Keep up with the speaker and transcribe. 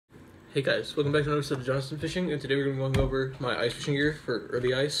Hey guys, welcome back to another episode of Jonathan Fishing, and today we're going to be going over my ice fishing gear for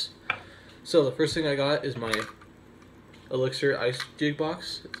early ice. So the first thing I got is my Elixir ice jig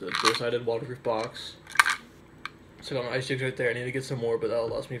box. It's a dual-sided waterproof box. So I got my ice jigs right there. I need to get some more, but that'll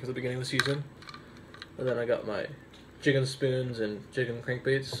last me for the beginning of the season. And then I got my jigging spoons and jigging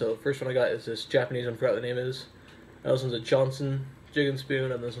crankbaits. So the first one I got is this Japanese, I forgot what the name is. This one's a Johnson jigging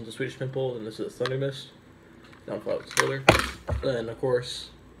spoon, and this one's a Swedish pimple, and this is a Thunder Mist. Down flat with the holder. Then of course,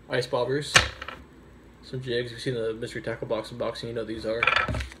 ice bobbers, some jigs. You've seen the mystery tackle box unboxing, you know these are.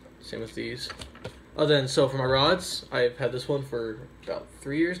 Same with these. So for my rods, I've had this one for about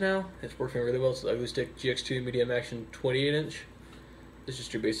 3 years now. It's working really well. It's the Ugly Stick GX2 medium action 28 inch. It's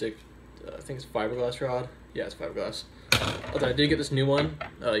just your basic, I think it's fiberglass rod. Yeah, it's fiberglass. I did get this new one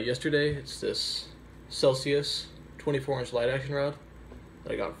yesterday. It's this Celsius 24 inch light action rod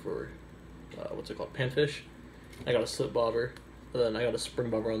that I got for, what's it called, panfish. I got a slip bobber. Then I got a spring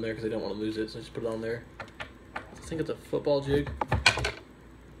bobber on there because I don't want to lose it, so I just put it on there. I think it's a football jig.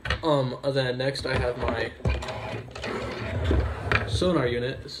 Then next I have my sonar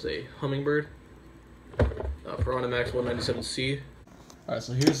unit. This is a Humminbird Piranha 197C. Alright,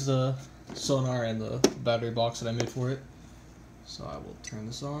 so here's the sonar and the battery box that I made for it. So I will turn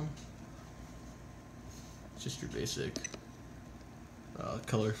this on. It's just your basic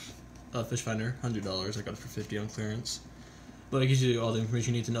color fish finder, $100. I got it for $50 on clearance. But it gives you all the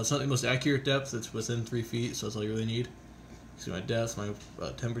information you need to know. It's not the most accurate depth, it's within 3 feet, so that's all you really need. See my depth, my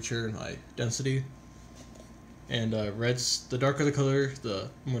temperature, and my density. And red's, the darker the color, the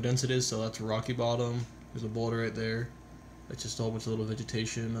more dense it is, so that's a rocky bottom. There's a boulder right there. That's just a whole bunch of little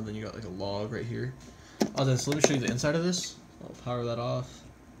vegetation, and then you got like a log right here. So let me show you the inside of this. I'll power that off.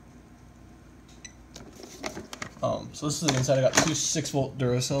 So this is the inside. I got two 6-volt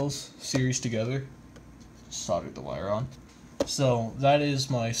Duracells series together. Soldered the wire on. So that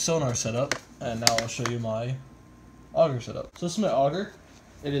is my sonar setup, and now I'll show you my auger setup. So this is my auger.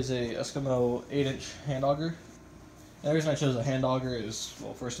 It is a Eskimo 8-inch hand auger. And the reason I chose a hand auger is,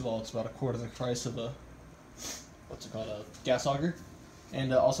 well, first of all, it's about a quarter the price of a, what's it called, a gas auger.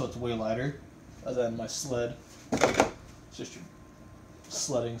 And also it's way lighter than my sled. It's just your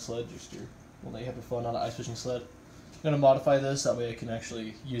sledding sled, just your one that you have for fun on an ice fishing sled. I'm going to modify this, that way I can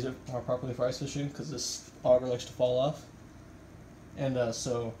actually use it more properly for ice fishing, because this auger likes to fall off. And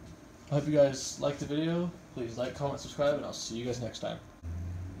so, I hope you guys liked the video. Please like, comment, subscribe, and I'll see you guys next time.